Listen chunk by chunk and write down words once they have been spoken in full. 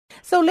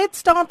So let's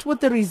start with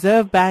the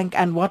Reserve Bank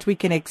and what we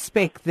can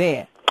expect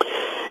there.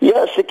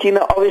 Yeah,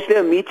 Sakina, obviously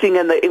a meeting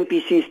and the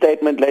MPC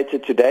statement later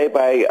today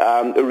by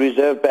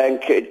Reserve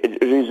Bank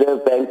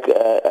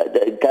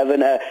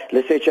Governor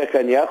Lesetja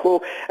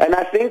Kganyago. And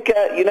I think,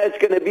 it's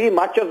going to be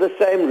much of the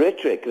same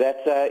rhetoric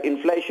that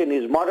inflation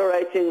is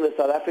moderating, the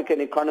South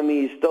African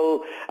economy is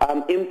still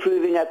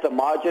improving at the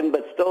margin,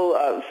 but still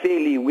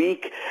fairly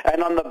weak.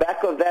 And on the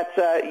back of that,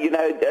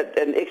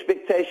 an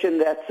expectation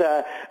that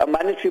a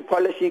monetary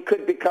policy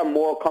could become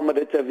more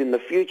accommodative in the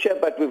future,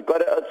 but we've got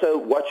to also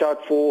watch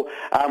out for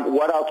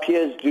what our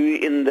peers do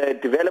in the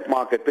developed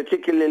market,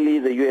 particularly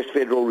the U.S.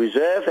 Federal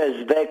Reserve,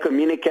 as they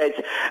communicate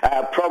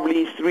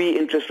probably 3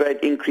 interest rate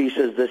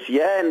increases this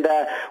year. And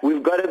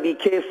we've got to be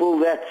careful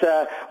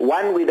that,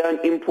 one, we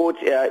don't import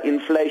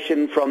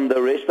inflation from the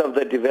rest of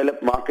the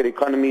developed market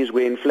economies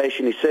where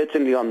inflation is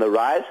certainly on the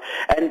rise.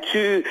 And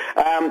two,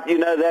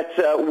 that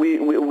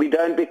we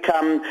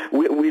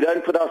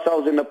don't put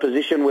ourselves in a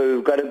position where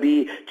we've got to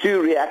be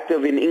too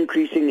reactive in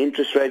increasing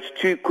interest rates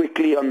too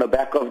quickly on the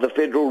back of the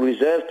Federal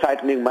Reserve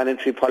tightening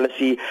monetary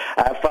policy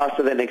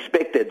faster than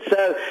expected.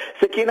 So,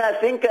 Sakina, I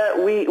think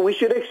we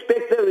should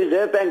expect the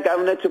Reserve Bank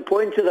Governor to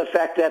point to the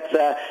fact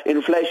that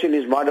inflation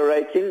is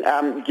moderating,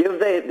 give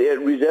the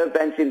Reserve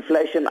Bank's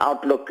inflation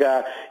outlook,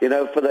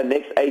 for the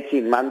next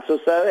 18 months or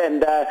so,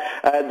 and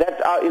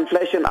that our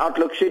inflation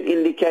outlook should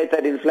indicate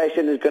that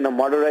inflation is going to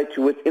moderate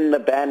to within the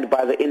band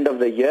by the end of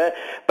the year,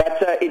 but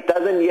it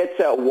doesn't yet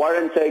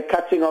warrant a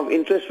cutting of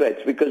interest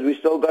rates because we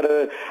still got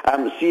to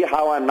see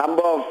how a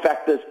number of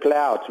factors play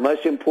out.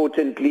 Most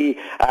importantly,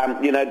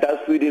 does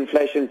food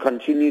inflation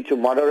continue to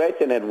moderate,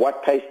 and at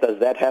what pace does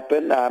that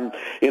happen?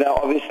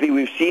 Obviously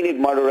we've seen it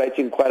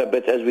moderating quite a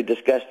bit as we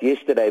discussed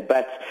yesterday,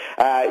 but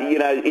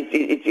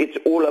it's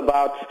all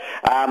about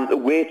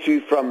where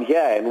to from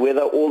here, and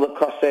whether all the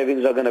cost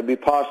savings are going to be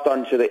passed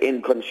on to the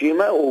end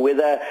consumer, or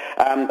whether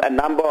a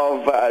number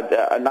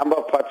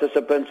of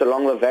participants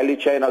along the value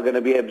chain are going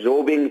to be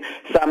absorbing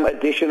some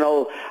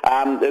additional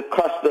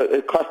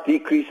cost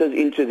decreases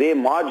into their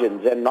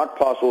margins and not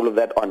pass all of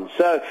that on.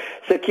 So,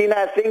 Sakina,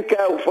 I think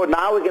for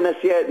now we're going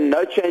to see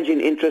no change in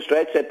interest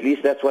rates. At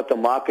least that's what the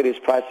market is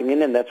pricing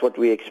in, and that's what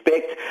we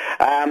expect.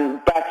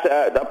 But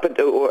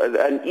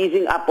an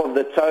easing up of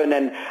the tone,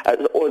 and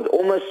or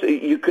almost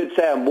you could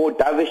say a more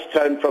dovish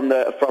tone from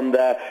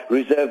the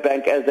Reserve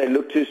Bank as they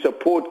look to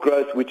support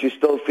growth, which is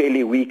still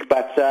fairly weak.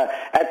 But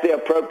at the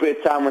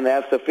appropriate time, when they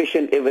have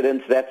sufficient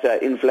evidence that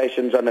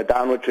inflation's on a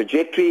downward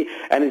trajectory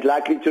and is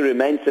likely to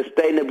remain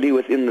sustainably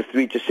within the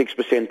 3 to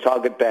 6%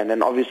 target band,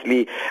 and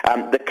obviously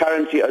the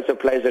currency also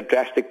plays a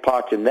drastic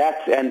part in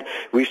that, and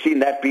we've seen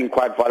that being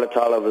quite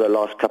volatile over the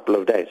last couple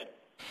of days.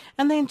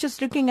 And then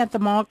just looking at the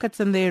markets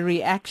and their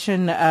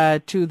reaction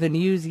to the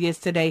news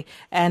yesterday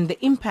and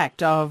the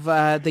impact of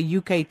the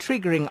UK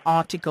triggering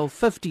Article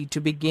 50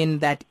 to begin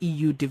that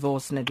EU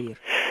divorce, Nadir.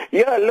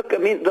 Yeah, look, I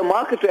mean, the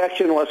market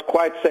reaction was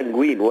quite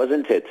sanguine,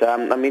 wasn't it?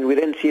 We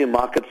didn't see the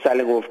market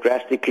selling off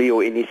drastically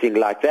or anything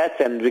like that,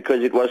 and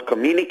because it was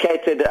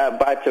communicated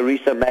by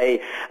Theresa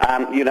May,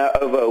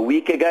 over a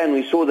week ago, and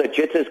we saw the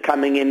jitters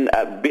coming in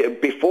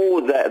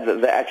before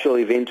the actual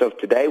event of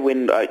today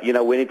when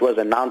it was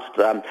announced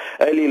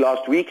early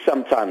last week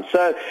sometime.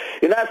 So,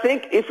 I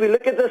think if we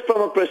look at this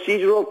from a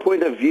procedural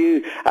point of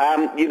view,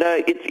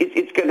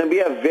 it's going to be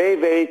a very,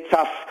 very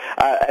tough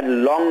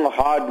and long,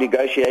 hard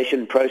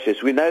negotiation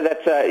process. We know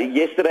that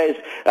yesterday's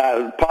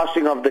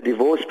passing of the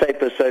divorce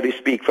papers, so to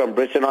speak, from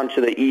Britain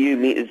onto the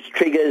EU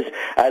triggers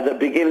the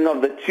beginning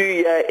of the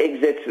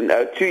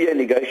two-year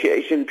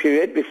negotiation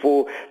period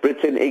before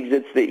Britain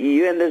exits the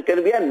EU, and there's going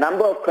to be a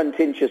number of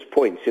contentious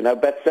points,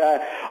 but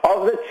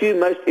of the two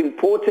most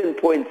important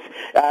points,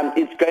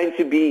 it's going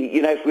to be,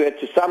 if we were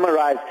to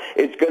summarize,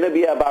 it's going to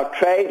be about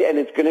trade and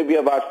it's going to be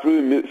about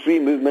free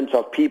movement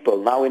of people.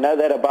 Now, we know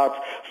that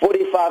about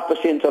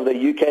 45% of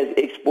the UK's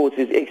exports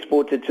is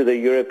exported to the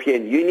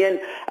European Union,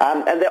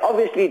 and they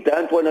obviously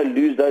don't want to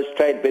lose those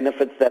trade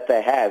benefits that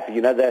they have,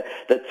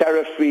 the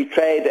tariff-free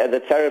trade and the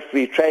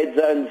tariff-free trade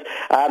zones,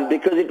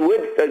 because it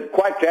would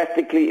quite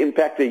drastically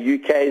impact the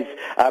UK's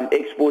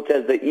exports,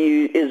 as the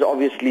EU is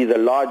obviously the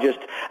largest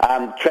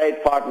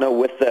trade partner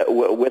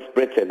with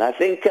Britain. I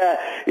think,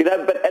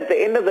 but at the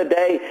end of the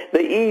day,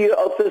 the EU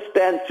also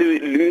stands to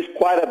lose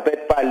quite a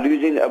bit by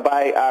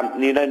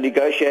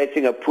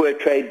negotiating a poor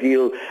trade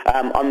deal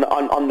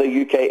on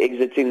the UK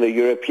exiting the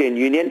European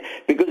Union,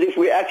 because if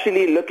we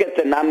actually look at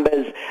the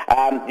numbers,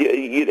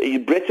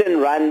 Britain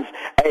runs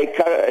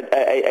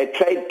a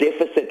trade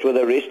deficit with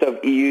the rest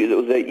of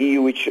the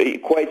EU, which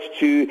equates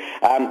to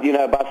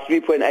about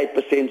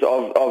 3.8%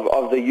 of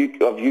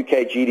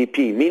UK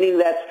GDP, meaning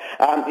that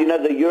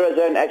the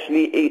Eurozone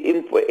actually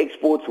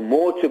exports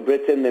more to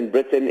Britain than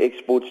Britain European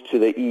exports to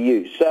the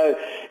EU. So,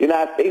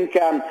 I think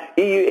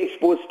EU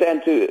exports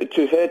stand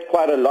to hurt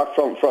quite a lot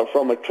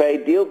from a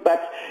trade deal,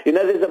 but,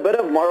 there's a bit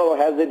of moral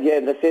hazard here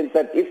in the sense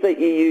that if the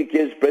EU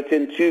gives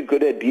Britain too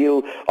good a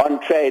deal on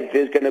trade,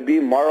 there's going to be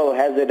moral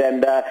hazard,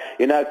 and,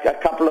 a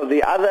couple of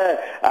the other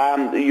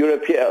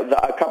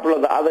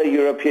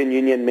European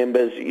Union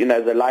members,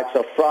 the likes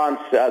of France,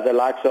 the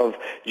likes of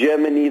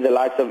Germany, the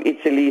likes of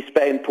Italy,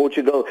 Spain,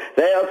 Portugal,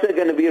 they're also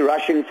going to be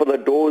rushing for the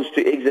doors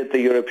to exit the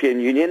European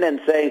Union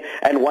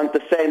and want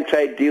the same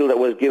trade deal that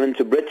was given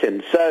to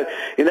Britain. So,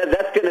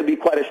 that's going to be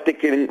quite a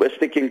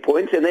sticking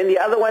point. And then the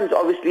other one's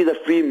obviously the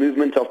free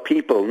movement of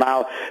people.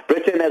 Now,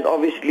 Britain has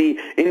obviously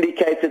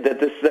indicated that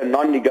this is a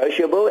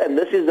non-negotiable, and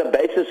this is the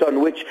basis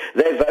on which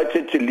they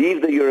voted to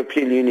leave the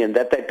European Union,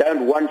 that they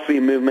don't want free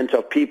movement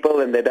of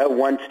people and they don't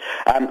want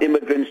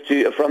immigrants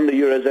from the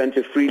Eurozone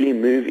to freely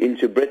move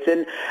into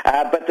Britain.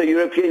 But the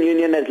European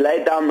Union has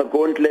laid down the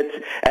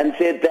gauntlet and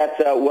said that,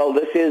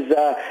 this is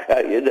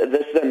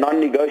a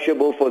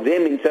non-negotiable for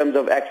them in terms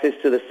of access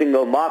to the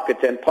single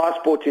market and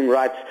passporting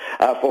rights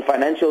for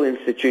financial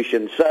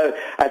institutions. So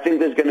I think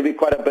there's going to be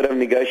quite a bit of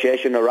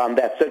negotiation around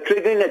that. So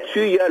triggering a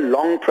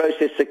 2-year-long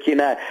process,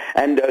 Sakina,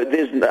 and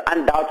there's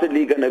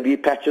undoubtedly going to be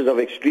patches of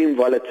extreme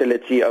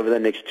volatility over the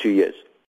next 2 years.